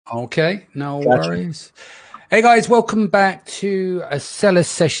Okay, no Gotcha. worries. Hey guys, welcome back to Seller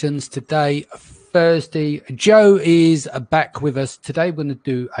Sessions today, Thursday. Joe is back with us. Today we're going to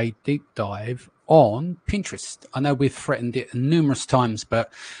do a deep dive on Pinterest. I know we've threatened it numerous times, but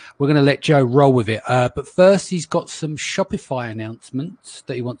we're going to let Joe roll with it. But first, he's got some Shopify announcements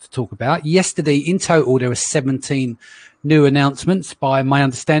that he wants to talk about. Yesterday, in total, there were 17 new announcements by my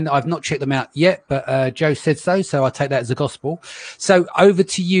understanding. I've not checked them out yet, but Joe said so I take that as a gospel. So over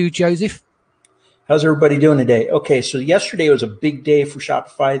to you, Joseph. How's everybody doing today? Okay, so yesterday was a big day for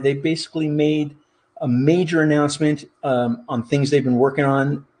Shopify. They basically made a major announcement on things they've been working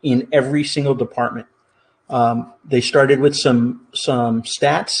on in every single department. They started with some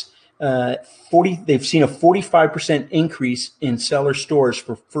stats. They've seen a 45% increase in seller stores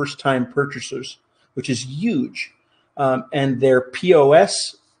for first-time purchasers, which is huge. And their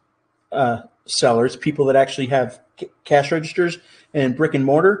POS sellers, people that actually have cash registers and brick and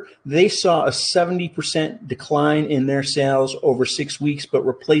mortar, they saw a 70% decline in their sales over 6 weeks, but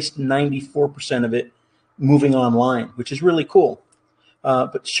replaced 94% of it moving online, which is really cool.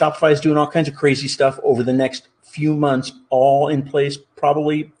 But Shopify is doing all kinds of crazy stuff over the next few months, all in place,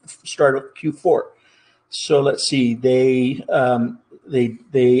 probably start of Q4. So let's see. They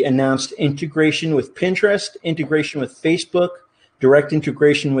announced integration with Pinterest, integration with Facebook, direct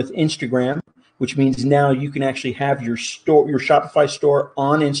integration with Instagram, which means now you can actually have your Shopify store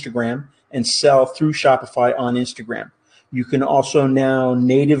on Instagram and sell through Shopify on Instagram. You can also now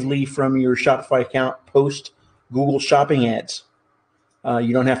natively from your Shopify account post Google Shopping ads.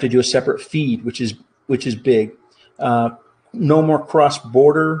 You don't have to do a separate feed, which is big. No more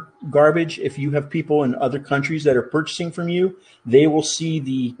cross-border garbage. If you have people in other countries that are purchasing from you, they will see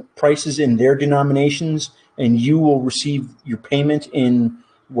the prices in their denominations, and you will receive your payment in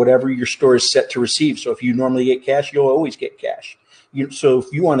whatever your store is set to receive. So if you normally get cash, you'll always get cash. So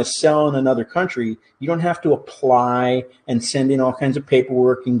if you want to sell in another country, you don't have to apply and send in all kinds of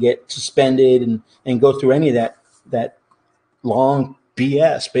paperwork and get suspended and go through any of that long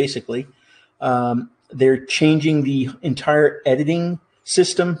BS, basically. They're changing the entire editing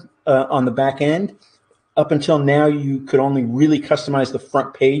system on the back end. Up until now, you could only really customize the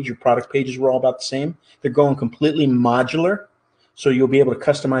front page. Your product pages were all about the same. They're going completely modular, so you'll be able to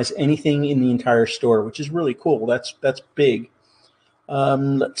customize anything in the entire store, which is really cool. That's big.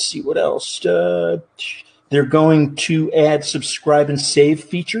 Let's see what else. They're going to add subscribe and save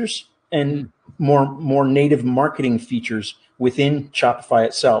features and more native marketing features within Shopify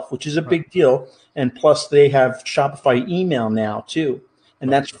itself, which is a big deal. And plus, they have Shopify email now too, and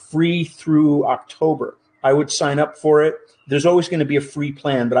that's free through October. I would sign up for it. There's always going to be a free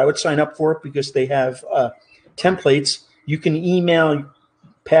plan, but I would sign up for it because they have templates. You can email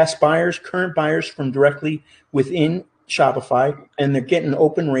past buyers, current buyers from directly within Shopify, and they're getting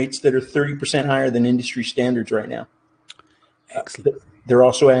open rates that are 30% higher than industry standards right now. Excellent. They're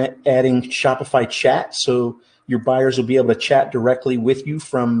also adding Shopify chat, so your buyers will be able to chat directly with you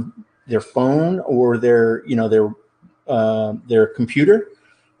from their phone or their computer,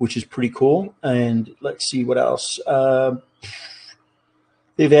 which is pretty cool. And let's see what else.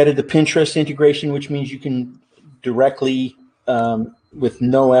 They've added the Pinterest integration, which means you can directly, with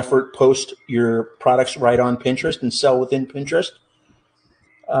no effort, post your products right on Pinterest and sell within Pinterest.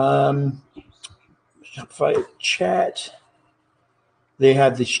 Shopify chat. They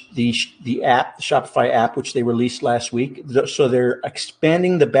have the app, the Shopify app, which they released last week. So they're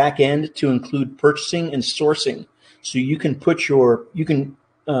expanding the back end to include purchasing and sourcing. So you can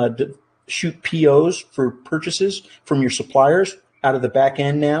shoot POs for purchases from your suppliers out of the back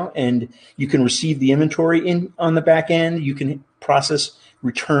end now, and you can receive the inventory on the back end. You can process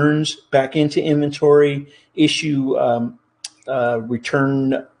returns back into inventory, issue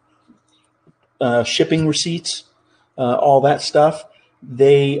return shipping receipts, all that stuff.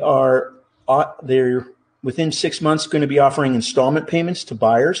 They're within 6 months going to be offering installment payments to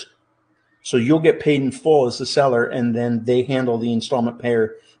buyers. So you'll get paid in full as the seller, and then they handle the installment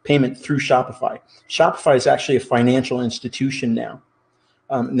payment through Shopify. Shopify is actually a financial institution now,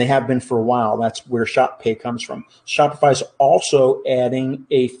 and they have been for a while. That's where ShopPay comes from. Shopify is also adding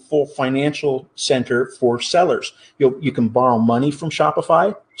a full financial center for sellers. You can borrow money from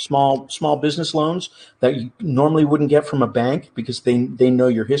Shopify, small business loans that you normally wouldn't get from a bank because they know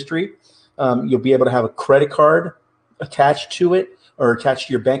your history. You'll be able to have a credit card attached to it or attached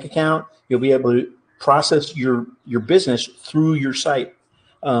to your bank account. You'll be able to process your business through your site,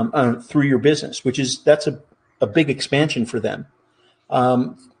 through your business, that's a big expansion for them.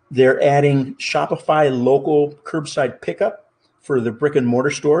 They're adding Shopify local curbside pickup for the brick and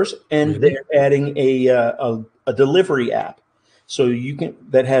mortar stores, and they're adding a delivery app. So you can,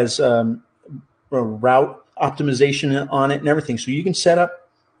 that has a route optimization on it and everything. So you can set up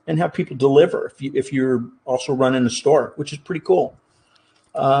and have people deliver if you're also running a store, which is pretty cool.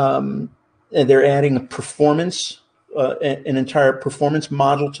 And they're adding a performance, an entire performance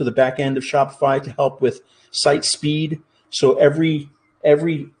module to the back end of Shopify to help with site speed. So every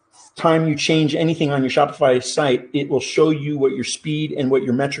time you change anything on your Shopify site, it will show you what your speed and what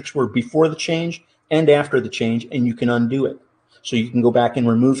your metrics were before the change and after the change, and you can undo it. So you can go back and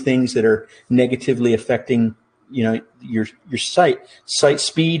remove things that are negatively affecting, your site. Site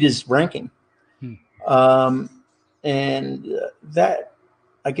speed is ranking. And that,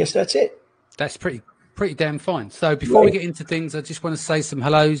 I guess that's it. That's pretty damn fine. So before we get into things, I just want to say some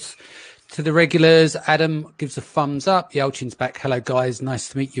hellos to the regulars. Adam gives a thumbs up. Yelchin's back. Hello, guys. Nice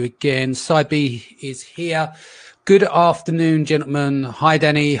to meet you again. Saibi is here. Good afternoon, gentlemen. Hi,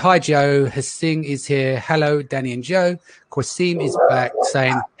 Danny. Hi, Joe. Hasing is here. Hello, Danny and Joe. Qasim is back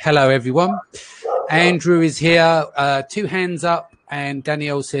saying hello, everyone. Andrew is here. 2 hands up. And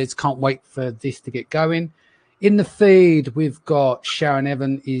Danielle says, can't wait for this to get going. In the feed, we've got Sharon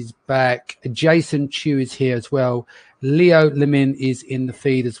Evan is back. Jason Chu is here as well. Leo Lemin is in the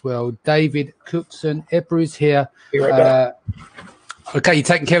feed as well. David Cookson. Ebru is here. Okay, you're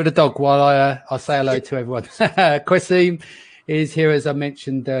taking care of the dog while I say hello to everyone. Qasim is here, as I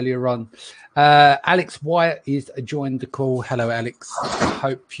mentioned earlier on. Alex Wyatt is joined the call. Hello, Alex.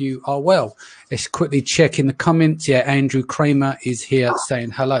 Hope you are well. Let's quickly check in the comments. Yeah, Andrew Kramer is here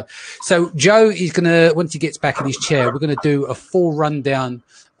saying hello. So Joe is going to, once he gets back in his chair, we're going to do a full rundown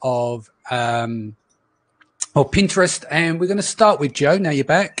of Pinterest, and we're going to start with Joe. Now you're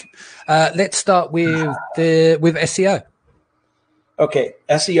back. Let's start with SEO. Okay,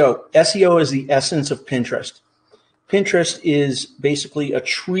 SEO. SEO is the essence of Pinterest. Pinterest is basically a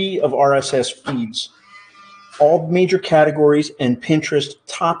tree of RSS feeds. All major categories and Pinterest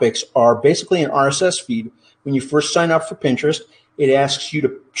topics are basically an RSS feed. When you first sign up for Pinterest, it asks you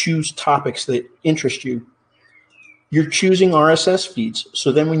to choose topics that interest you. You're choosing RSS feeds.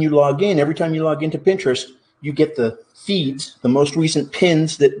 So then when you log in, every time you log into Pinterest, you get the feeds, the most recent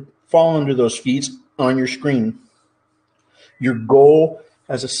pins that fall under those feeds on your screen. Your goal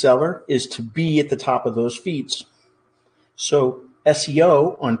as a seller is to be at the top of those feeds. So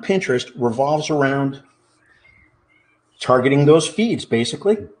SEO on Pinterest revolves around targeting those feeds,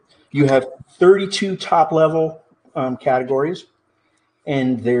 basically. You have 32 top-level categories,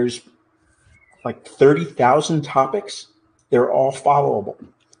 and there's like 30,000 topics. They're all followable.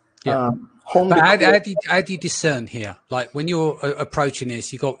 Yeah. But how do you discern here? Like when you're approaching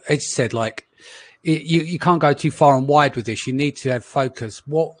this, you got, as you said, like, you can't go too far and wide with this. You need to have focus.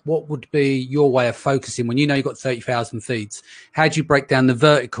 What would be your way of focusing when you know you've got 30,000 feeds? How do you break down the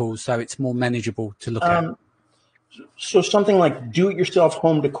verticals so it's more manageable to look at? So something like do-it-yourself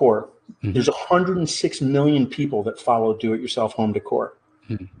home decor. Mm-hmm. There's 106 million people that follow do-it-yourself home decor.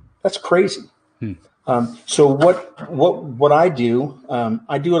 Mm-hmm. That's crazy. Mm-hmm. So what I do it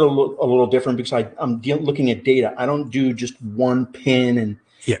a little different because I'm looking at data. I don't do just one pin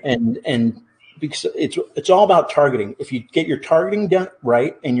and because it's all about targeting. If you get your targeting done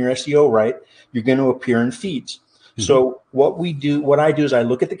right and your SEO right, you're going to appear in feeds. Mm-hmm. So what I do is I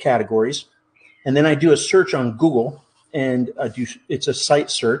look at the categories, and then I do a search on Google, and it's a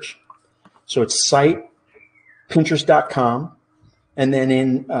site search. So it's site, Pinterest.com, and then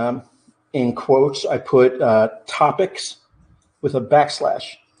in quotes I put topics with a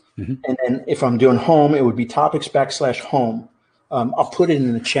backslash, mm-hmm. and then if I'm doing home, it would be topics /home. I'll put it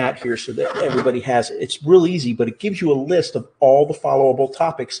in the chat here so that everybody has it. It's real easy, but it gives you a list of all the followable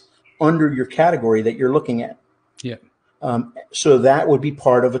topics under your category that you're looking at. Yeah. So that would be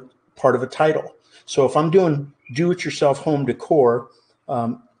part of a title. So if I'm doing do-it-yourself home decor,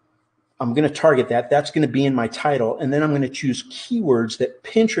 I'm going to target that. That's going to be in my title, and then I'm going to choose keywords that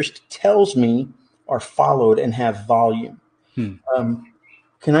Pinterest tells me are followed and have volume.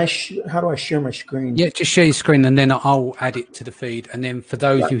 How do I share my screen? Yeah, just share your screen and then I'll add it to the feed. And then for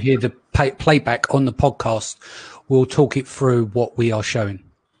those who hear the playback on the podcast, we'll talk it through what we are showing.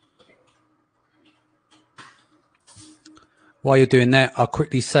 While you're doing that, I'll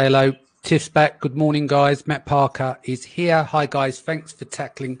quickly say hello. Tiff's back. Good morning, guys. Matt Parker is here. Hi, guys. Thanks for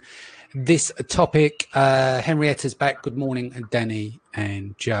tackling this topic. Henrietta's back. Good morning, and Danny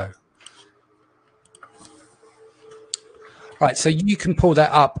and Joe. Right, so you can pull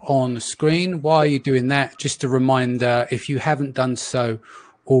that up on the screen. While you're doing that, just a reminder, if you haven't done so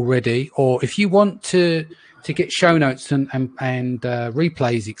already, or if you want to get show notes and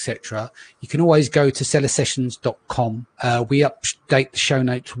replays, etc., you can always go to sellersessions.com. We update the show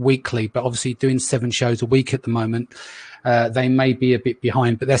notes weekly, but obviously doing 7 shows a week at the moment, they may be a bit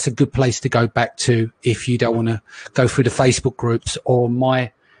behind, but that's a good place to go back to if you don't want to go through the Facebook groups or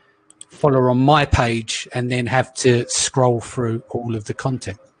follow on my page and then have to scroll through all of the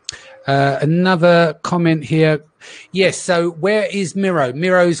content. Another comment here. Yes, so where is Miro?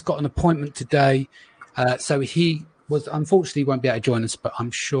 Miro's got an appointment today. So he unfortunately won't be able to join us, but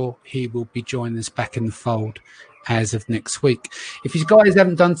I'm sure he will be joining us back in the fold as of next week. If you guys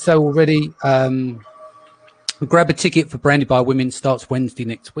haven't done so already, grab a ticket for Branded by Women. Starts Wednesday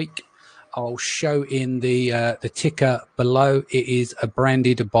next week. I'll show in the ticker below. It is a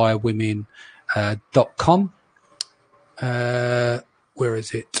brandedbywomen.com. Where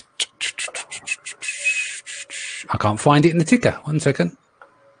is it? I can't find it in the ticker. 1 second.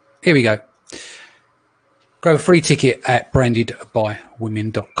 Here we go. Grab a free ticket at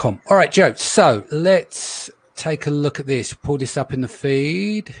brandedbywomen.com. All right, Joe. So let's take a look at this. Pull this up in the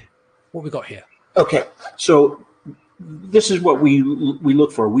feed. What we got here? Okay. So this is what we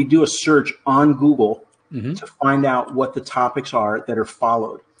look for. We do a search on Google to find out what the topics are that are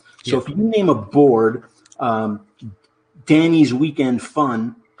followed. So if you name a board, Danny's Weekend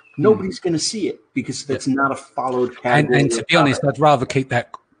Fun, nobody's going to see it because that's not a followed category. And to be honest, I'd rather keep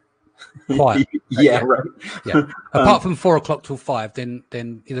that quiet. Right. Yeah. Apart from 4 o'clock till 5, then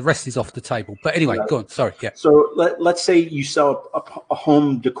the rest is off the table. But anyway, go on. Sorry. Yeah. So let's say you sell a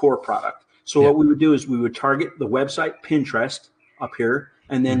home decor product. So what we would do is we would target the website Pinterest up here,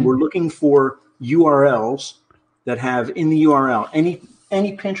 and then we're looking for URLs that have in the URL any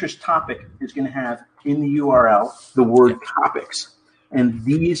Pinterest topic is going to have in the URL the word topics, and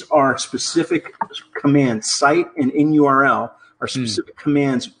these are specific commands. Site and in URL are specific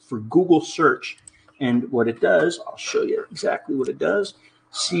commands for Google search. And what it does, I'll show you exactly what it does.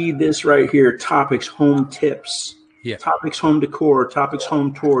 See this right here, topics, home tips, topics, home decor, topics,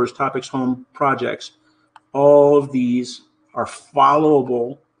 home tours, topics, home projects. All of these are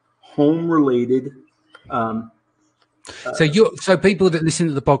followable, home-related. So people that listen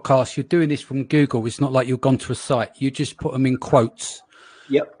to the podcast, you're doing this from Google. It's not like you've gone to a site. You just put them in quotes.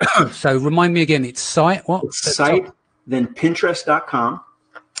 Yep. So remind me again, it's site, what? It's site, then Pinterest.com.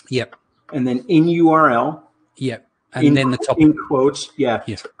 Yep. And then in URL. Yep. And then the top. In quotes,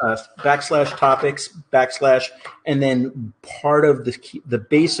 backslash topics, backslash, and then part of the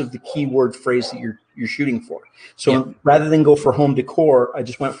base of the keyword phrase that you're shooting for. So rather than go for home decor, I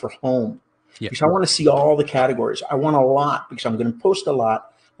just went for home. Because I want to see all the categories. I want a lot because I'm going to post a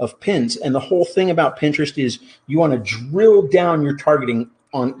lot of pins. And the whole thing about Pinterest is you want to drill down your targeting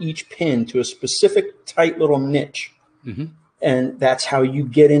on each pin to a specific tight little niche. And that's how you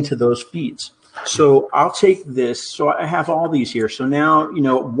get into those feeds. So I'll take this. So I have all these here. So now,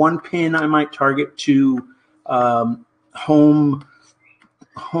 one pin I might target to home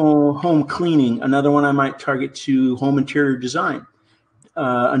cleaning. Another one I might target to home interior design.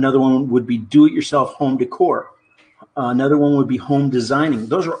 Another one would be do-it-yourself home decor. Another one would be home designing.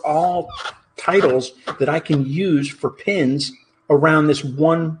 Those are all titles that I can use for pins around this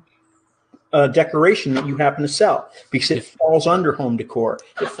one decoration that you happen to sell, because it falls under home decor.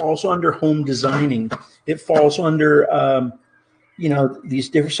 It falls under home designing. It falls under, some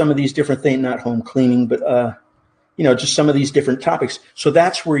of these different things, not home cleaning, but, just some of these different topics. So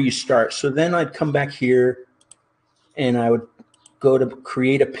that's where you start. So then I'd come back here and I would go to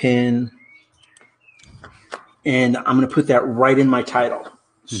create a pin, and I'm going to put that right in my title.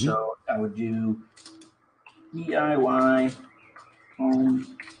 So I would do DIY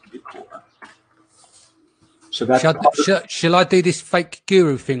home decor. So that's shall I do this fake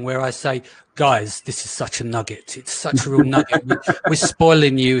guru thing where I say, guys, this is such a nugget. It's such a real nugget. We're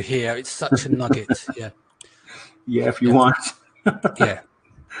spoiling you here. It's such a nugget. Yeah. Yeah, if you want. No.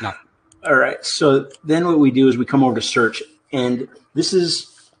 All right. So then what we do is we come over to search. And this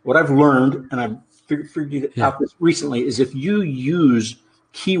is what I've learned, and I've figured out this recently, is if you use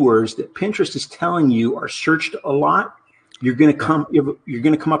keywords that Pinterest is telling you are searched a lot, you're going to come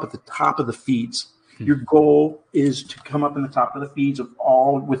up at the top of the feeds. Your goal is to come up in the top of the feeds with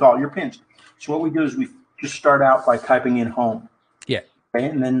all your pins. So what we do is we just start out by typing in home. Yeah. Okay,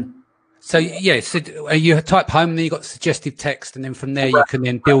 and then. So you type home, and then you got suggestive text, and then from there you can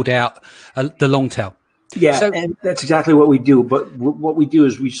then build out the long tail. Yeah, and that's exactly what we do. But what we do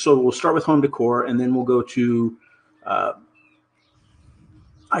is we'll start with home decor, and then we'll go to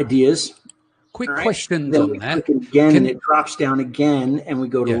ideas. Quick questions on that. Again, and it drops down again, and we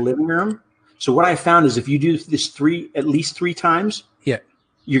go to living room. So what I found is if you do this at least three times,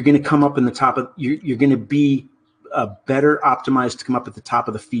 you're going to come up in the top of, you're going to be better optimized to come up at the top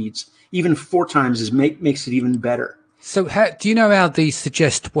of the feeds. Even 4 times makes it even better. So do you know how the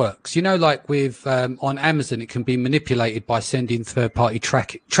suggest works? You know, like with on Amazon, it can be manipulated by sending third-party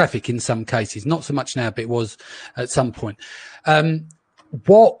traffic in some cases. Not so much now, but it was at some point.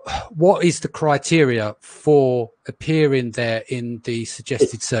 What is the criteria for appearing there in the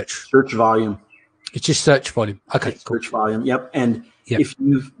suggested search? Search volume. It's just search volume. Okay, cool. Search volume. Yep. And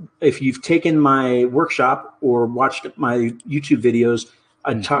if you've taken my workshop or watched my YouTube videos,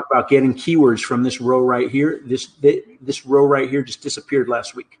 I talk about getting keywords from this row right here. This row right here just disappeared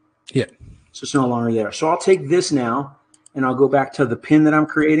last week. Yeah. So it's no longer there. So I'll take this now and I'll go back to the pin that I'm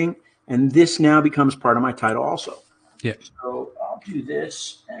creating. And this now becomes part of my title also. Yeah. So I'll do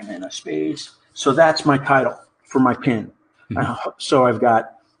this and then a space. So that's my title for my pin. So I've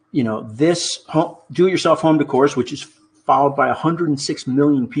got, this do-it-yourself home decors, which is followed by 106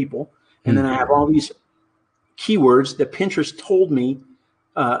 million people. And then I have all these keywords that Pinterest told me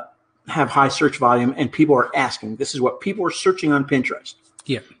have high search volume and people are asking. This is what people are searching on Pinterest.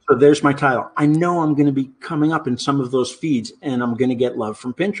 Yeah. So there's my title. I know I'm going to be coming up in some of those feeds and I'm going to get love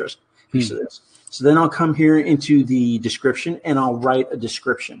from Pinterest piece of this. So then I'll come here into the description and I'll write a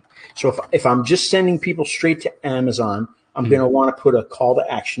description. So if I'm just sending people straight to Amazon, I'm going to want to put a call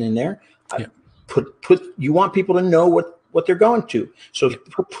to action in there. You want people to know what they're going to. So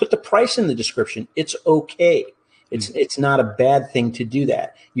put the price in the description. It's okay. It's not a bad thing to do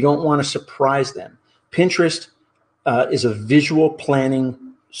that. You don't want to surprise them. Pinterest is a visual planning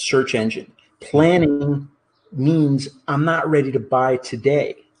search engine. Planning means I'm not ready to buy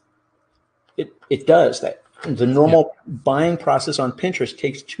today. It does that. The normal buying process on Pinterest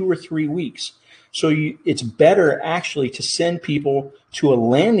takes 2 or 3 weeks. So it's better actually to send people to a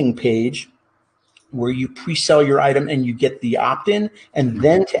landing page where you pre-sell your item and you get the opt-in and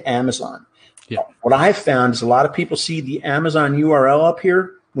then to Amazon. Yeah. What I've found is a lot of people see the Amazon URL up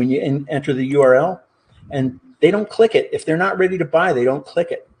here when you enter the URL and they don't click it. If they're not ready to buy, they don't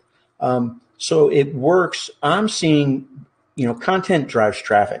click it. So it works. I'm seeing, content drives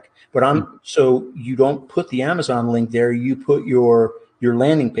traffic, but so you don't put the Amazon link there. You put your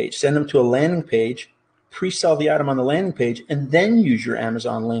landing page, send them to a landing page, pre-sell the item on the landing page, and then use your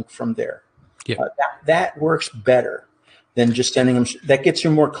Amazon link from there. Yeah. That works better than just sending them. That gets you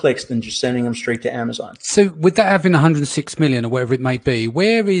more clicks than just sending them straight to Amazon. So with that having 106 million or whatever it may be,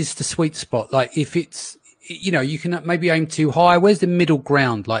 where is the sweet spot? Like if it's, you can maybe aim too high. Where's the middle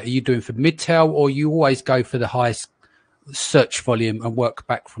ground? Like, are you doing for mid-tail or you always go for the highest search volume and work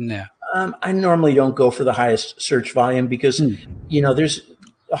back from there? I normally don't go for the highest search volume because, there's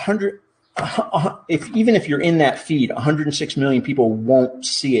 100, even if you're in that feed, 106 million people won't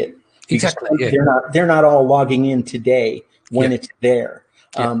see it. Exactly. Yeah. They're not all logging in today when it's there.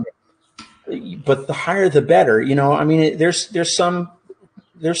 Yeah. But the higher the better. There's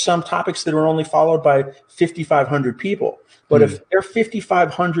some topics that are only followed by 5,500 people. But if they're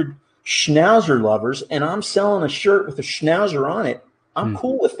 5,500 schnauzer lovers and I'm selling a shirt with a schnauzer on it, I'm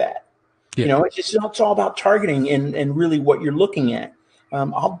cool with that. Yeah. It's all about targeting and really what you're looking at.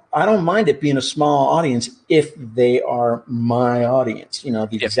 I don't mind it being a small audience if they are my audience, the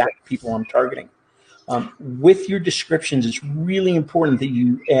exact people I'm targeting. With your descriptions, it's really important that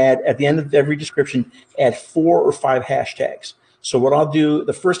you add, at the end of every description, add 4 or 5 hashtags. So what I'll do,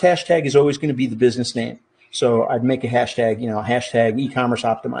 the first hashtag is always going to be the business name. So I'd make a hashtag, hashtag e-commerce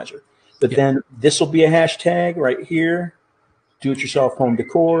optimizer. But then this will be a hashtag right here, do-it-yourself home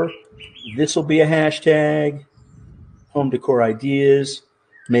decor. This will be a hashtag, home decor ideas,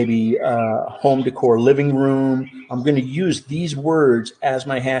 maybe home decor living room. I'm going to use these words as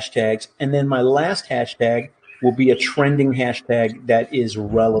my hashtags. And then my last hashtag will be a trending hashtag that is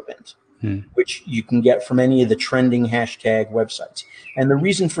relevant, which you can get from any of the trending hashtag websites. And the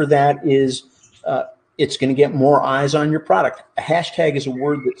reason for that is it's going to get more eyes on your product. A hashtag is a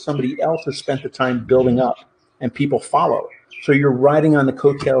word that somebody else has spent the time building up and people follow. So you're riding on the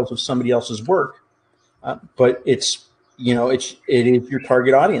coattails of somebody else's work, but it is your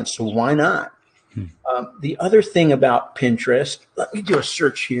target audience. So why not? The other thing about Pinterest, let me do a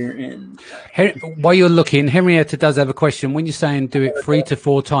search here. And while you're looking, Henrietta does have a question. When you're saying do it 3 to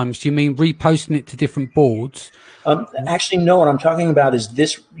 4 times, do you mean reposting it to different boards? Actually, no. What I'm talking about is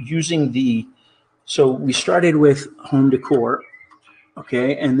this using so we started with home decor,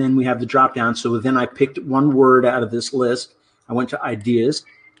 okay, and then we have the drop down. So then I picked one word out of this list. I went to ideas,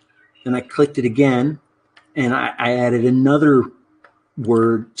 then I clicked it again, and I added another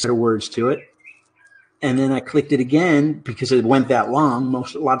set of words to it. And then I clicked it again because it went that long.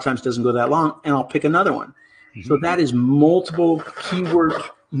 A lot of times it doesn't go that long, and I'll pick another one. So that is multiple keywords,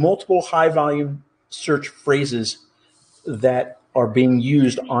 multiple high volume search phrases that are being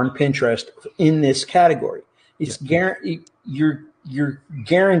used on Pinterest in this category. It's you're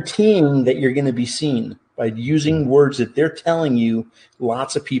guaranteeing that you're going to be seen by using words that they're telling you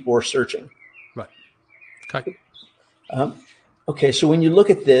lots of people are searching. Right. Okay. Okay. So when you look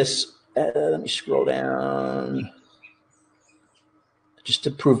at this, let me scroll down just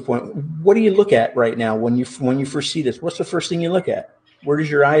to prove point. What do you look at right now when you first see this? What's the first thing you look at? Where does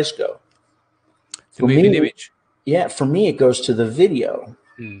your eyes go? The moving image. Yeah, for me, it goes to the video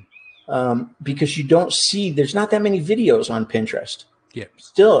because you don't see, there's not that many videos on Pinterest. Yeah.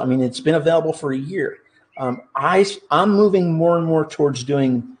 Still, I mean, it's been available for a year. I'm moving more and more towards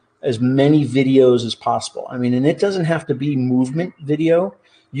doing as many videos as possible. I mean, and it doesn't have to be movement video.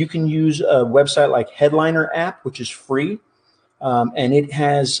 You can use a website like Headliner app, which is free, and it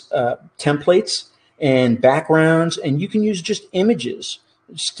has templates and backgrounds, and you can use just images.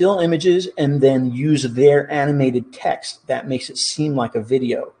 Still images, and then use their animated text. That makes it seem like a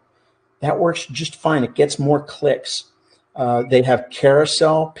video. That works just fine. It gets more clicks. They have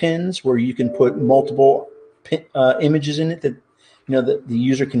carousel pins where you can put multiple images in it that that the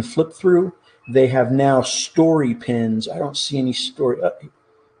user can flip through. They have now story pins. I don't see any story.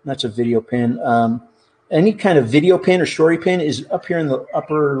 That's a video pin. Any kind of video pin or story pin is up here in the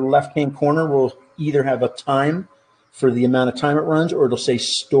upper left-hand corner. Will either have a time for the amount of time it runs, or it'll say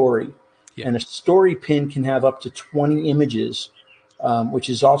story. Yeah. And a story pin can have up to 20 images, which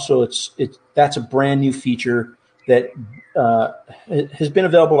is also that's a brand new feature that has been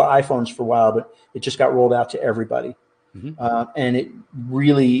available to iPhones for a while, but it just got rolled out to everybody. And it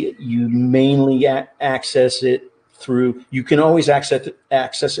really, you mainly access it through. You can always access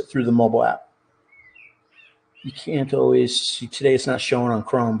it through the mobile app. You can't always see, today it's not showing on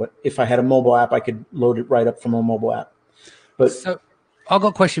Chrome, but if I had a mobile app, I could load it right up from a mobile app. But so I've got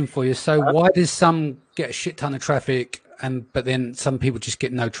a question for you. So why does some get a shit ton of traffic but then some people just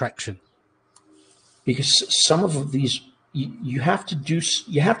get no traction? Because some of these, you have to do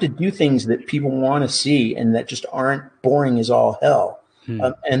things that people want to see and that just aren't boring as all hell.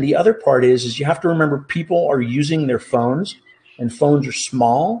 And the other part is you have to remember people are using their phones, and phones are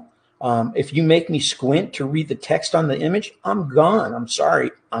small. If you make me squint to read the text on the image, I'm gone. I'm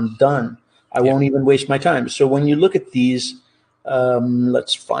sorry. I'm done. I won't even waste my time. So when you look at these,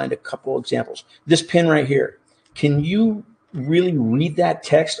 let's find a couple examples. This pin right here, can you really read that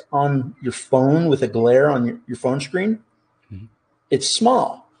text on your phone with a glare on your phone screen? It's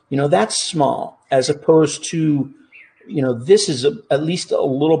small. That's small as opposed to, this is at least a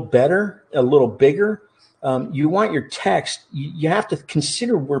little better, a little bigger. You want your text, you have to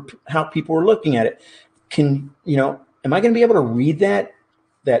consider how people are looking at it. Am I going to be able to read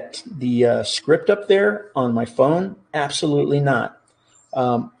the script up there on my phone? Absolutely not.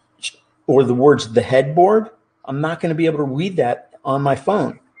 Or the words, the headboard, I'm not going to be able to read that on my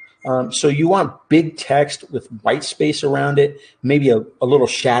phone. So you want big text with white space around it, maybe a little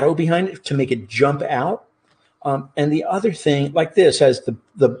shadow behind it to make it jump out. And the other thing, like this, has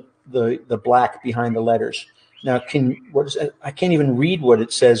the black behind the letters. Now, I can't even read what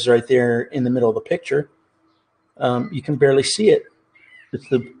it says right there in the middle of the picture. You can barely see it. It's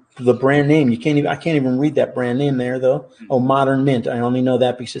the brand name. I can't even read that brand name there though. Oh, Modern Mint. I only know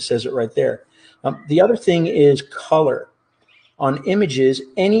that because it says it right there. The other thing is color. On images,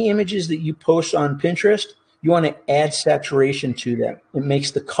 any images that you post on Pinterest, you want to add saturation to them. It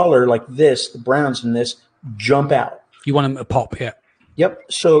makes the color like this, the browns in this, jump out. You want them to pop, yeah. Yep.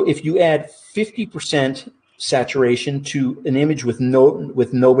 So if you add 50% saturation to an image with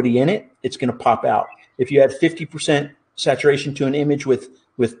nobody in it, it's going to pop out. If you add 50% saturation to an image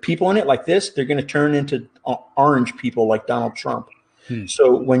with people in it like this, they're going to turn into orange people like Donald Trump.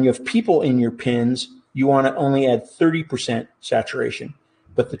 So when you have people in your pins, you want to only add 30% saturation.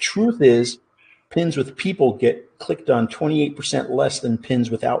 But the truth is, pins with people get clicked on 28% less than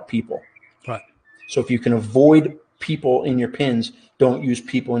pins without people. Right. So if you can avoid people in your pins, don't use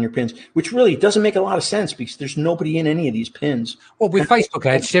people in your pins, which really doesn't make a lot of sense because there's nobody in any of these pins. Well, with Facebook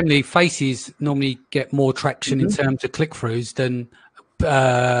ads, generally faces normally get more traction in terms of click-throughs than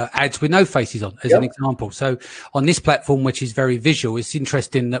ads with no faces on, as an example. So on this platform, which is very visual, it's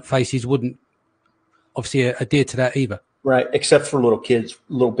interesting that faces wouldn't obviously adhere to that either. Right, except for little kids,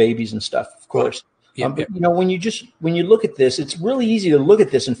 little babies and stuff, of course. But when you look at this, it's really easy to look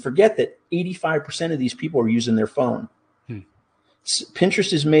at this and forget that 85% of these people are using their phone.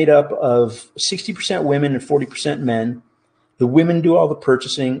 Pinterest is made up of 60% women and 40% men. The women do all the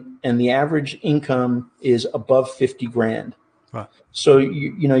purchasing, and the average income is above 50 grand. Right. So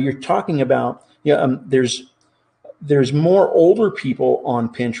you're talking about there's there's more older people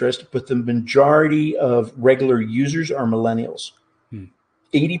on Pinterest, but the majority of regular users are millennials.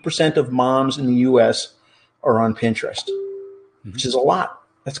 80% of moms in the US are on Pinterest, which is a lot.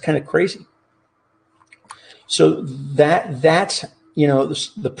 That's kind of crazy. So that's, you know,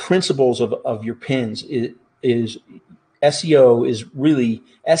 the principles of your pins is SEO is really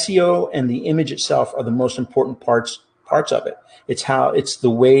SEO, and the image itself are the most important parts of it. It's the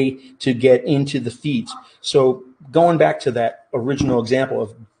way to get into the feeds. So going back to that original example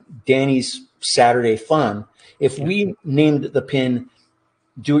of Danny's Saturday Fun, if we named the pin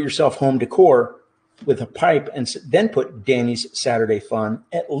Do-It-Yourself Home Decor with a pipe and then put Danny's Saturday Fun,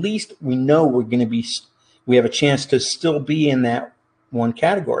 at least we know we have a chance to still be in that one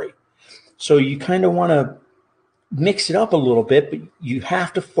category. So you kind of want to mix it up a little bit, but you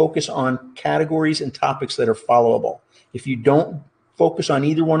have to focus on categories and topics that are followable. If you don't focus on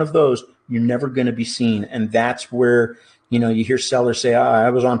either one of those, you're never going to be seen. And that's where, you know, you hear sellers say, I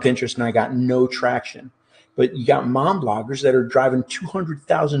was on Pinterest and I got no traction. But you got mom bloggers that are driving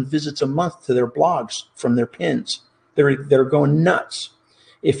 200,000 visits a month to their blogs from their pins. They're going nuts.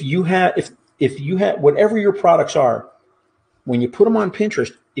 If you have whatever your products are, when you put them on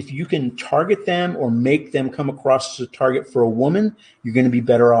Pinterest, if you can target them or make them come across as a target for a woman, you're going to be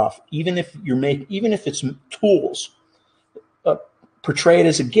better off. Even if it's tools, portray it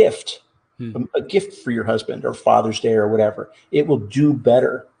as a gift, a gift for your husband or Father's Day or whatever. It will do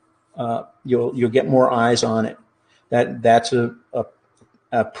better. You'll get more eyes on it. That's a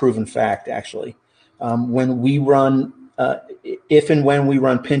proven fact, actually. When we run, if and when we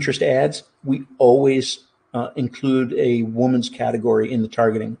run Pinterest ads, we always include a woman's category in the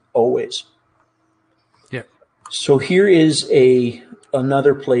targeting, always. Yeah. So here is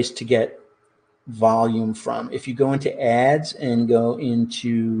another place to get volume from. If you go into ads and go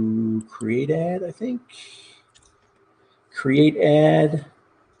into create ad, I think. Create ad,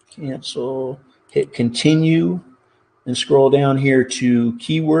 cancel, hit continue, and scroll down here to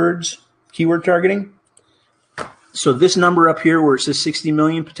keywords, keyword targeting. So this number up here where it says 60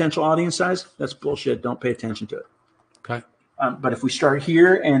 million potential audience size, that's bullshit. Don't pay attention to it. Okay. But if we start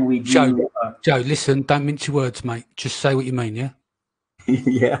here and we do... Joe, listen, don't mince your words, mate. Just say what you mean, yeah?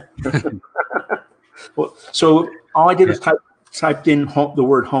 Yeah. Well, so all I did was typed in the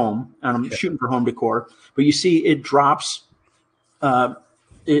word home, and I'm shooting for home decor. But you see it drops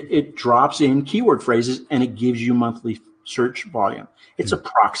it drops in keyword phrases, and it gives you monthly search volume. It's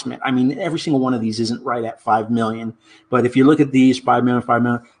approximate. I mean, every single one of these isn't right at 5 million. But if you look at these, 5 million, 5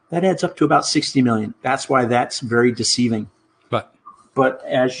 million, that adds up to about 60 million. That's why that's very deceiving. But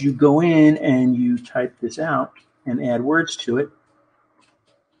as you go in and you type this out and add words to it,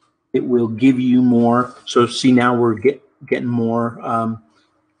 it will give you more. So see, now we're getting more.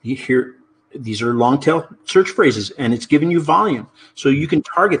 Here, these are long tail search phrases, and it's giving you volume. So you can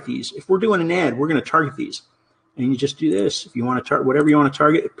target these. If we're doing an ad, we're going to target these. And you just do this. If you want to target whatever you want to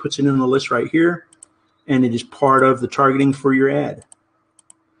target, it puts it in the list right here, and it is part of the targeting for your ad.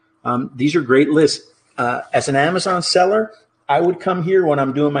 These are great lists. As an Amazon seller, I would come here when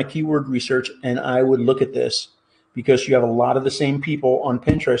I'm doing my keyword research, and I would look at this because you have a lot of the same people on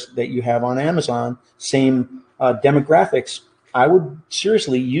Pinterest that you have on Amazon, same demographics. I would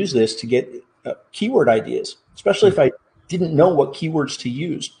seriously use this to get keyword ideas, especially if I didn't know what keywords to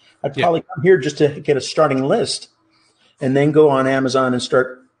use. I'd probably come here just to get a starting list and then go on Amazon and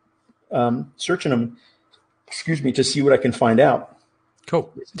start searching them, to see what I can find out.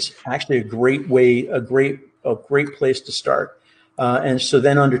 Cool. It's actually a great way, a great place to start. And so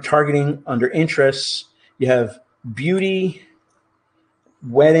then under targeting, under interests, you have beauty,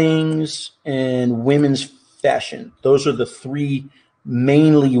 weddings, and women's fashion. Those are the three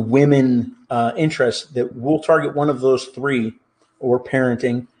mainly women interests that we'll target one of those three, or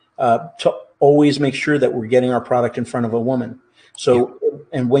parenting, to always make sure that we're getting our product in front of a woman. So,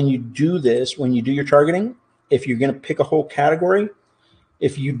 and when you do this, when you do your targeting, if you're going to pick a whole category,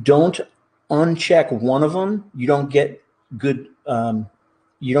 if you don't uncheck one of them, you don't get good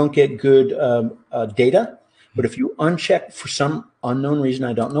data. But if you uncheck for some unknown reason,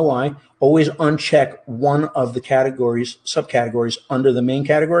 I don't know why, always uncheck one of the categories, subcategories under the main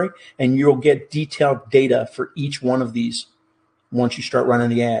category, and you'll get detailed data for each one of these once you start running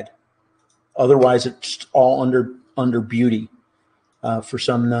the ad. Otherwise, it's all under beauty for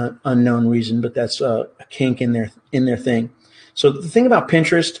some unknown reason, but that's a kink in their thing. So the thing about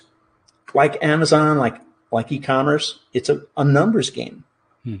Pinterest, like Amazon, like e-commerce, it's a numbers game.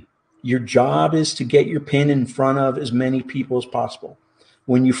 Your job is to get your pin in front of as many people as possible.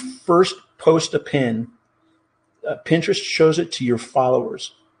 When you first post a pin, Pinterest shows it to your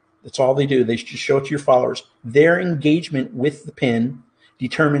followers. That's all they do. They just show it to your followers. Their engagement with the pin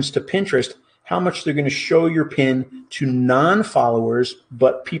determines to Pinterest how much they're going to show your pin to non-followers,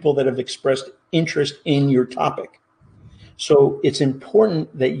 but people that have expressed interest in your topic. So it's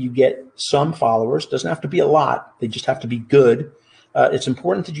important that you get some followers. Doesn't have to be a lot. They just have to be good. It's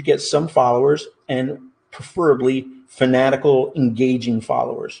important that you get some followers, and preferably fanatical, engaging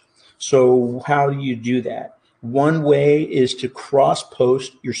followers. So how do you do that? One way is to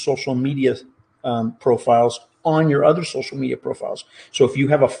cross-post your social media profiles on your other social media profiles. So if you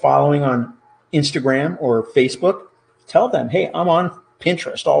have a following on Instagram or Facebook, tell them, hey, I'm on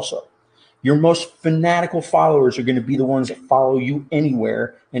Pinterest also. Your most fanatical followers are going to be the ones that follow you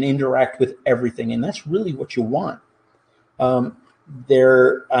anywhere and interact with everything. And that's really what you want. I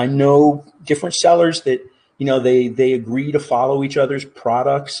know different sellers that, they agree to follow each other's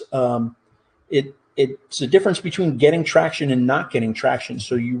products. It's a difference between getting traction and not getting traction.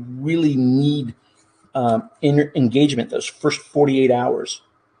 So you really need engagement those first 48 hours.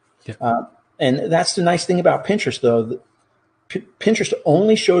 Yeah. And that's the nice thing about Pinterest, though. Pinterest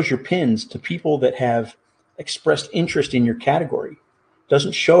only shows your pins to people that have expressed interest in your category.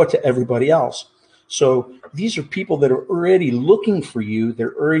 Doesn't show it to everybody else. So these are people that are already looking for you.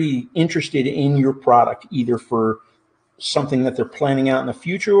 They're already interested in your product, either for something that they're planning out in the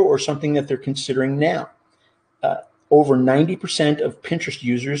future or something that they're considering now. Over 90% of Pinterest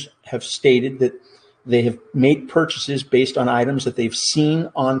users have stated that they have made purchases based on items that they've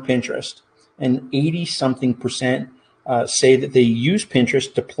seen on Pinterest. And 80-something% say that they use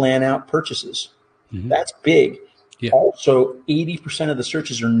Pinterest to plan out purchases. Mm-hmm. That's big. Yeah. Also, 80% of the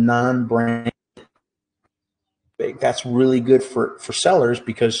searches are non-brand. That's really good for sellers,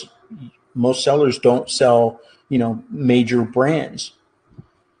 because most sellers don't sell, major brands.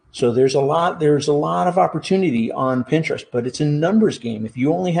 So there's a lot of opportunity on Pinterest, but it's a numbers game. If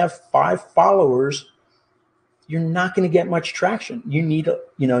you only have 5 followers, you're not going to get much traction. You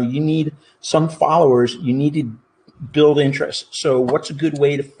need some followers. You need to build interest. So what's a good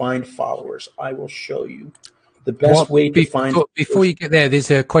way to find followers? I will show you. The best way to find... Before you get there,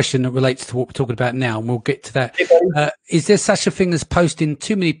 there's a question that relates to what we're talking about now, and we'll get to that. Is there such a thing as posting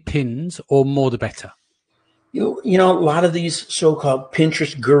too many pins, or more the better? A lot of these so-called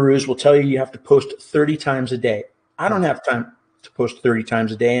Pinterest gurus will tell you have to post 30 times a day. I don't have time to post 30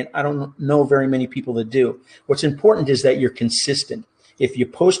 times a day, and I don't know very many people that do. What's important is that you're consistent. If you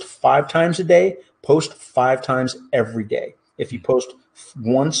post 5 times a day, post 5 times every day. If you post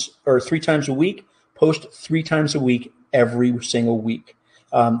once or 3 times a week, post 3 times a week, every single week.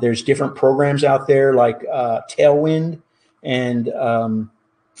 There's different programs out there like Tailwind, and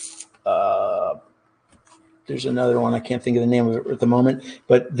there's another one. I can't think of the name of it at the moment,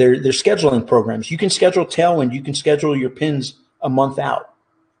 but they're scheduling programs. You can schedule Tailwind. You can schedule your pins a month out.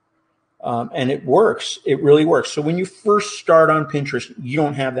 And it works. It really works. So when you first start on Pinterest, you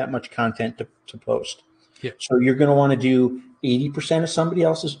don't have that much content to post. Yeah. So you're going to want to do 80% of somebody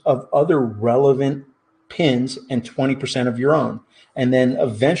else's, of other relevant pins, and 20% of your own. And then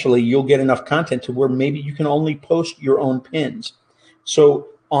eventually you'll get enough content to where maybe you can only post your own pins. So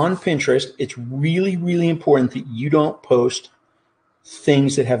on Pinterest, it's really, really important that you don't post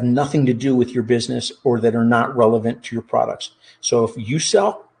things that have nothing to do with your business or that are not relevant to your products. So if you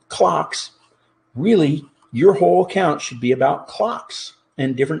sell clocks, really your whole account should be about clocks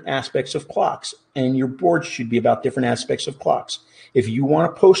and different aspects of clocks, and your board should be about different aspects of clocks. If you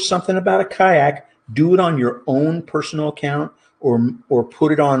want to post something about a kayak, do it on your own personal account, or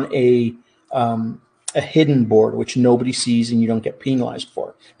put it on a hidden board, which nobody sees and you don't get penalized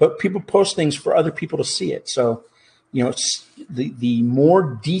for. But people post things for other people to see it. So, the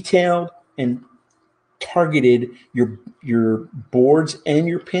more detailed and targeted your boards and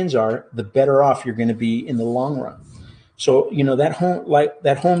your pins are, the better off you're going to be in the long run. So,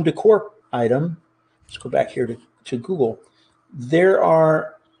 that home decor item, let's go back here to Google. There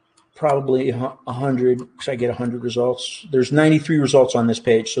are probably 100, because I get 100 results. There's 93 results on this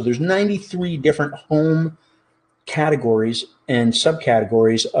page. So there's 93 different home categories and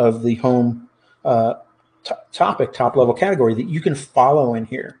subcategories of the home top level category that you can follow in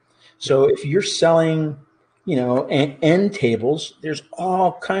here. So if you're selling, end tables, there's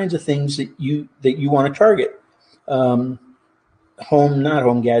all kinds of things that you want to target. Not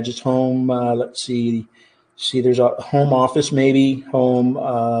home gadgets, let's see, there's a home office, maybe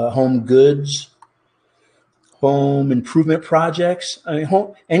home goods, home improvement projects.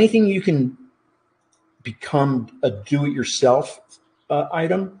 Anything you can become a do-it-yourself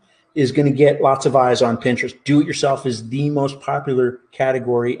item is going to get lots of eyes on Pinterest. Do-it-yourself is the most popular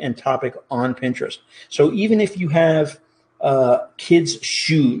category and topic on Pinterest. So even if you have kids'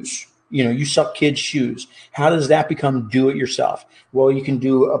 shoes. You sell kids' shoes. How does that become do-it-yourself? Well, you can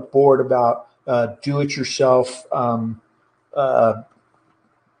do a board about do-it-yourself home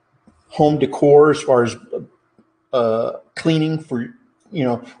decor as far as cleaning for,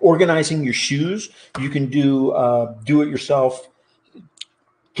 organizing your shoes. You can do do-it-yourself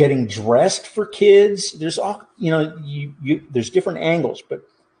getting dressed for kids. There's all, there's different angles, but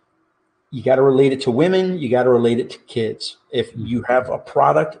you got to relate it to women. You got to relate it to kids. If you have a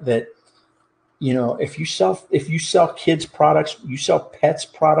product that, if you sell kids products, you sell pets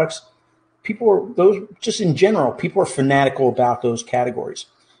products, just in general, people are fanatical about those categories.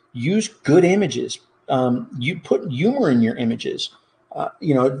 Use good images. You put humor in your images.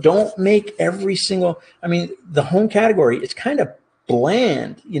 Don't make every single, the home category, it's kind of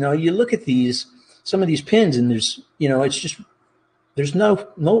bland. You look at some of these pins and it's just, there's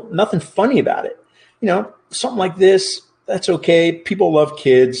nothing funny about it. Something like this, that's okay. People love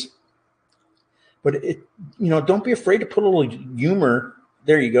kids, but don't be afraid to put a little humor.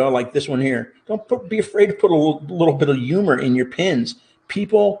 There you go. Like this one here. Be afraid to put a little bit of humor in your pins.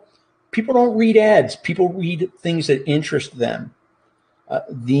 People don't read ads. People read things that interest them.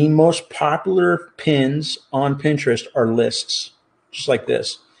 The most popular pins on Pinterest are lists, just like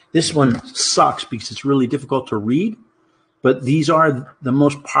this. This one sucks because it's really difficult to read, but these are the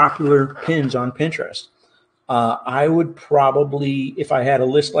most popular pins on Pinterest. I would probably, if I had a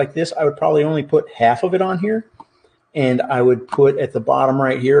list like this, I would probably only put half of it on here. And I would put at the bottom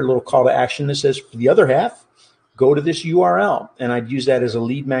right here a little call to action that says, for the other half, go to this URL. And I'd use that as a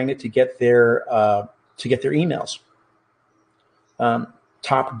lead magnet to get their emails.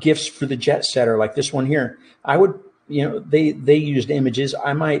 Top gifts for the jet setter, like this one here. I would, they used images.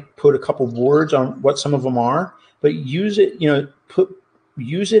 I might put a couple words on what some of them are, but use it,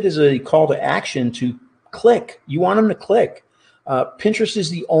 use it as a call to action to click. You want them to click. Pinterest is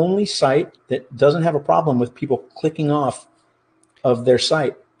the only site that doesn't have a problem with people clicking off of their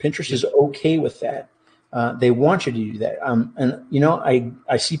site. Pinterest is okay with that. They want you to do that. And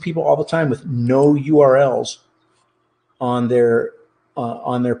I see people all the time with no URLs on their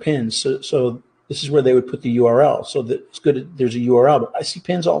pins. So this is where they would put the URL. So that it's good. There's a URL, but I see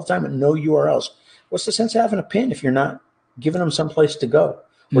pins all the time with no URLs. What's the sense of having a pin if you're not giving them someplace to go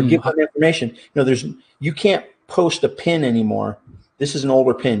or giving them information? You can't post a pin anymore. This is an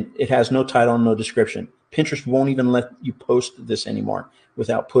older pin. It has no title and no description. Pinterest won't even let you post this anymore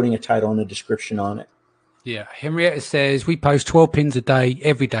without putting a title and a description on it. Yeah. Henrietta says, we post 12 pins a day,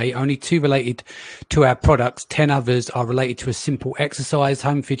 every day, only 2 related to our products. 10 others are related to a simple exercise,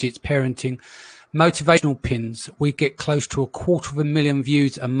 home fidgets, parenting, motivational pins. We get close to 250,000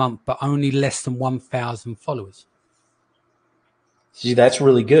 views a month, but only less than 1,000 followers. See, that's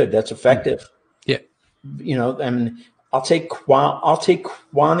really good. That's effective. Yeah. I'll take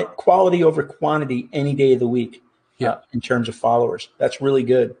quality over quantity any day of the week. Yeah. In terms of followers, that's really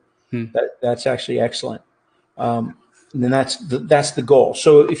good. That's actually excellent. And then that's the goal.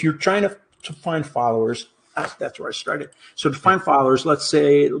 So if you're trying to find followers, that's where I started. So to find followers, let's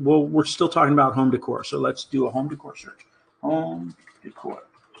say, we're still talking about home decor. So let's do a home decor search. Home decor.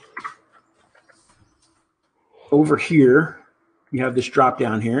 Over here, you have this drop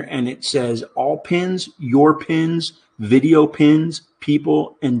down here, and it says all pins, your pins, video pins,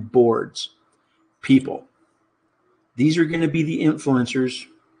 people, and boards. People. These are going to be the influencers.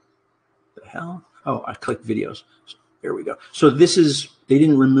 The hell? Oh, I clicked videos. So there we go. So they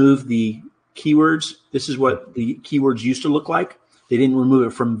didn't remove the keywords. This is what the keywords used to look like. They didn't remove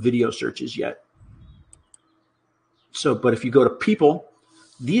it from video searches yet. So, but if you go to people,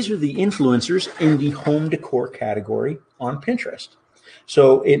 these are the influencers in the home decor category on Pinterest.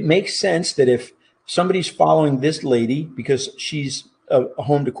 So it makes sense that if somebody's following this lady because she's a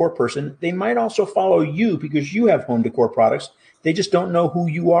home decor person, they might also follow you because you have home decor products. They just don't know who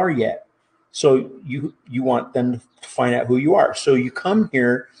you are yet. So you want them to find out who you are. So you come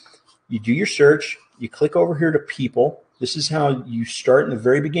here, you do your search, you click over here to people. This is how you start in the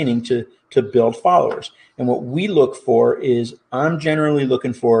very beginning to build followers. And what we look for is, I'm generally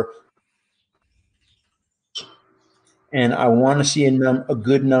looking for, and I want to see a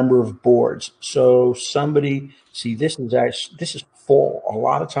good number of boards. So somebody, see, this is full. A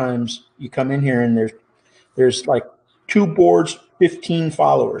lot of times you come in here and there's like 2 boards, 15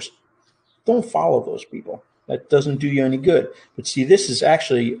 followers. Don't follow those people. That doesn't do you any good. But see, this is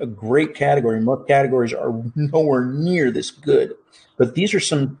actually a great category. Most categories are nowhere near this good. But these are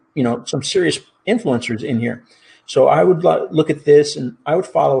some serious influencers in here. So I would look at this and I would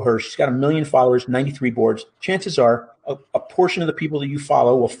follow her. She's got 1 million followers, 93 boards. Chances are a portion of the people that you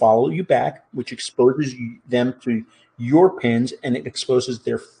follow will follow you back, which exposes them to your pins, and it exposes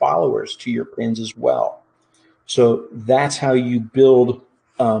their followers to your pins as well. So that's how you build.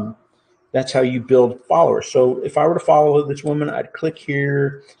 That's how you build followers. So if I were to follow this woman, I'd click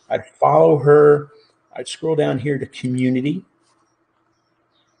here, I'd follow her, I'd scroll down here to community,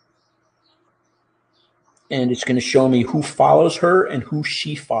 and it's going to show me who follows her and who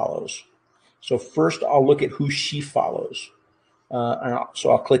she follows. So first I'll look at who she follows.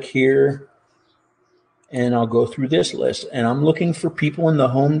 So I'll click here, and I'll go through this list, and I'm looking for people in the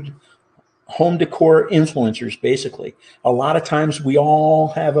home decor influencers. Basically, a lot of times we all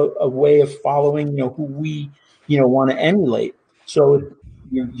have a way of following, who we, want to emulate. So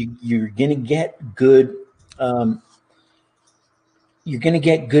you're going to get good,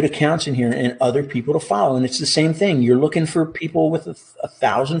 accounts in here and other people to follow. And it's the same thing. You're looking for people with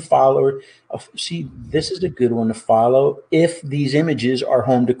 1,000 followers. See, this is a good one to follow if these images are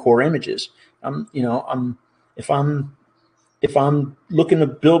home decor images. If I'm looking to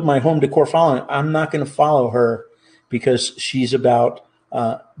build my home decor following, I'm not going to follow her because she's about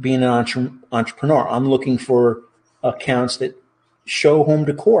being an entrepreneur. I'm looking for accounts that show home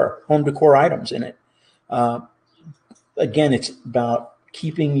decor items in it. Again, it's about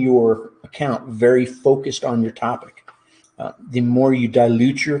keeping your account very focused on your topic. The more you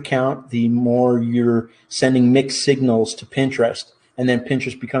dilute your account, the more you're sending mixed signals to Pinterest. And then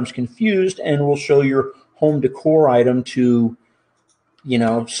Pinterest becomes confused and will show your home decor item to,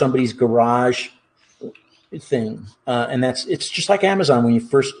 somebody's garage thing. And it's just like Amazon. When you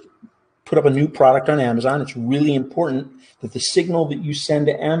first put up a new product on Amazon, it's really important that the signal that you send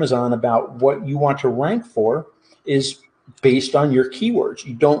to Amazon about what you want to rank for is based on your keywords.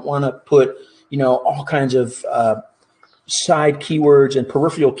 You don't want to put, all kinds of side keywords and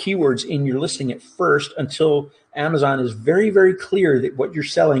peripheral keywords in your listing at first until Amazon is very, very clear that what you're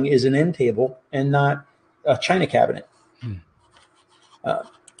selling is an end table and not a china cabinet.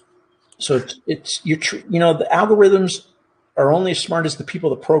 So the algorithms are only as smart as the people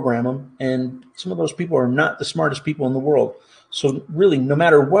that program them, and some of those people are not the smartest people in the world. So really, no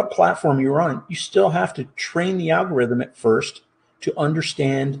matter what platform you're on, you still have to train the algorithm at first to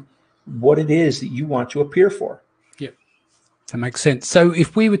understand what it is that you want to appear for. Yeah, that makes sense. So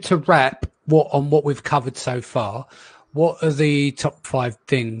if we were to wrap what we've covered so far, what are the top 5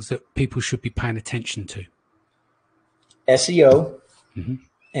 things that people should be paying attention to? SEO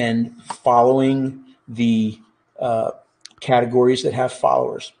and following the categories that have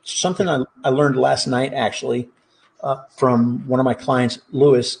followers. Something I learned last night, actually, from one of my clients,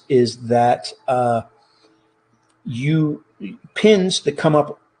 Lewis, is that pins that come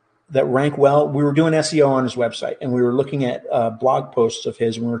up that rank well. We were doing SEO on his website, and we were looking at blog posts of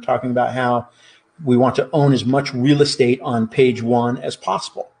his, and we were talking about how we want to own as much real estate on page 1 as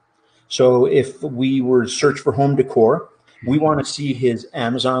possible. So if we were to search for home decor, we want to see his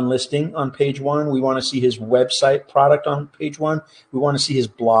Amazon listing on page 1. We want to see his website product on page 1. We want to see his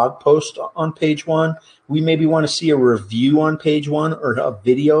blog post on page 1. We maybe want to see a review on page 1 or a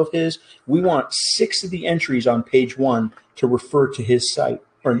video of his. We want 6 of the entries on page 1 to refer to his site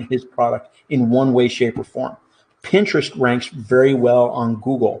or his product in one way, shape, or form. Pinterest ranks very well on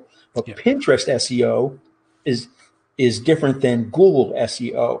Google, but Pinterest SEO is different than Google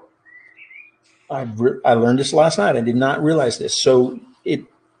SEO. I learned this last night. I did not realize this. So it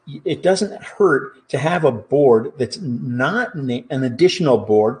doesn't hurt to have a board that's not an additional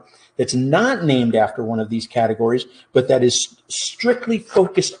board that's not named after one of these categories, but that is strictly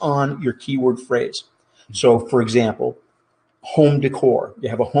focused on your keyword phrase. So, for example, home decor. You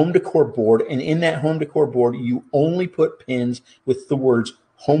have a home decor board, and in that home decor board, you only put pins with the words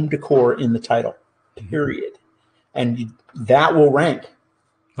home decor in the title, period. And that will rank.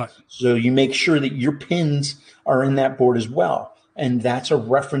 Right. So you make sure that your pins are in that board as well. And that's a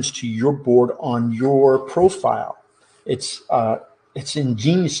reference to your board on your profile. It's an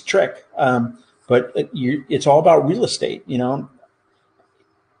ingenious trick, but it's all about real estate.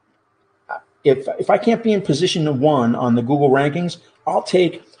 If I can't be in position 1 on the Google rankings, I'll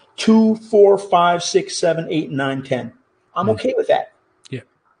take 2, 4, 5, 6, 7, 8, 9, 10. I'm okay with that. Yeah,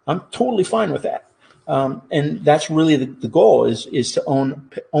 I'm totally fine with that. And that's really the goal is to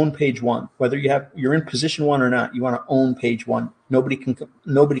own page 1. Whether you're in position 1 or not, you want to own page 1. Nobody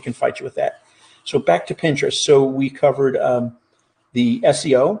can fight you with that. So back to Pinterest. So we covered the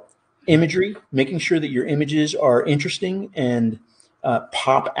SEO, imagery, making sure that your images are interesting and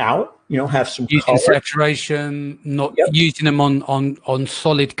pop out. Have some using saturation, not using them on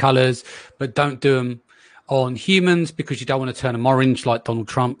solid colors, but don't do them on humans because you don't want to turn them orange like Donald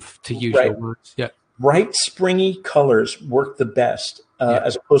Trump, to use your words. Yeah. Bright, springy colors work the best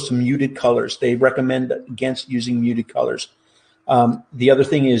as opposed to muted colors. They recommend against using muted colors. The other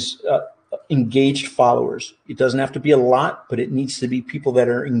thing is engaged followers. It doesn't have to be a lot, but it needs to be people that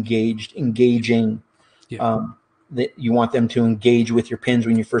are engaging. That you want them to engage with your pins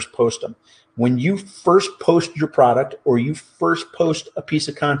when you first post them. When you first post your product or you first post a piece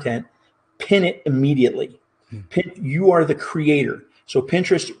of content, pin it immediately. You are the creator. So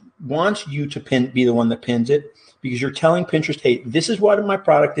Pinterest wants you to be the one that pins it, because you're telling Pinterest, hey, this is what my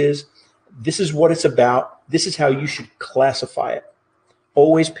product is. This is what it's about. This is how you should classify it.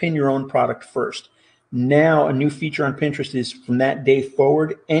 Always pin your own product first. Now, a new feature on Pinterest is from that day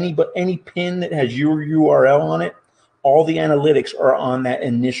forward, any pin that has your URL on it, all the analytics are on that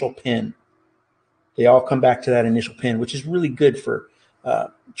initial pin. They all come back to that initial pin, which is really good for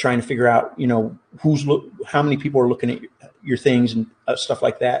trying to figure out, how many people are looking at your things and stuff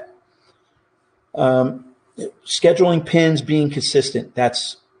like that. Scheduling pins, being consistent,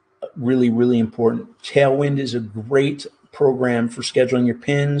 that's really, really important. Tailwind is a great program for scheduling your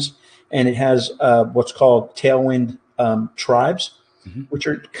pins, and it has what's called Tailwind tribes, which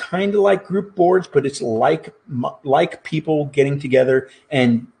are kind of like group boards, but it's like people getting together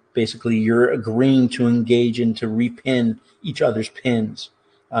and basically you're agreeing to engage and to repin each other's pins.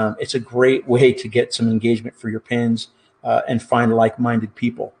 It's a great way to get some engagement for your pins and find like-minded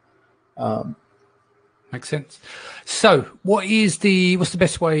people. Makes sense. So what's the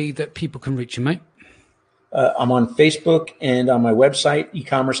best way that people can reach you, mate? I'm on Facebook and on my website,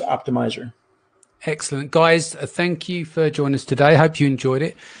 e-commerce optimizer. Excellent. Guys, thank you for joining us today. Hope you enjoyed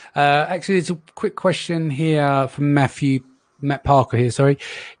it. Actually, there's a quick question here from Matt Parker here, sorry.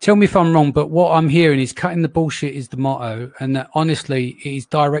 Tell me if I'm wrong, but what I'm hearing is cutting the bullshit is the motto, and that honestly it is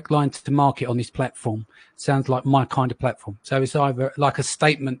direct line to the market on this platform. Sounds like my kind of platform. So it's either like a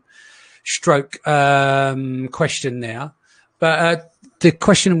statement stroke question there. But the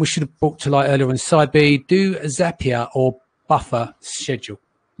question we should have brought to light earlier on, side B, do Zapier or Buffer schedule?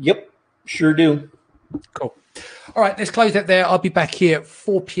 Yep, sure do. Cool. All right, let's close that there. I'll be back here at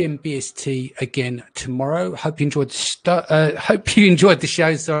 4 p.m. BST again tomorrow. Hope you enjoyed the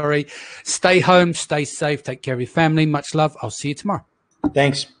show. Sorry. Stay home, stay safe, take care of your family. Much love. I'll see you tomorrow.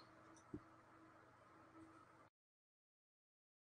 Thanks.